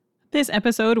This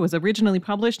episode was originally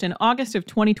published in August of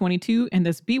 2022, and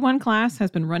this B1 class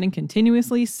has been running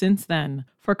continuously since then.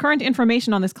 For current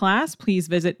information on this class, please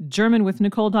visit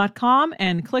GermanWithNicole.com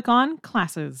and click on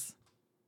Classes.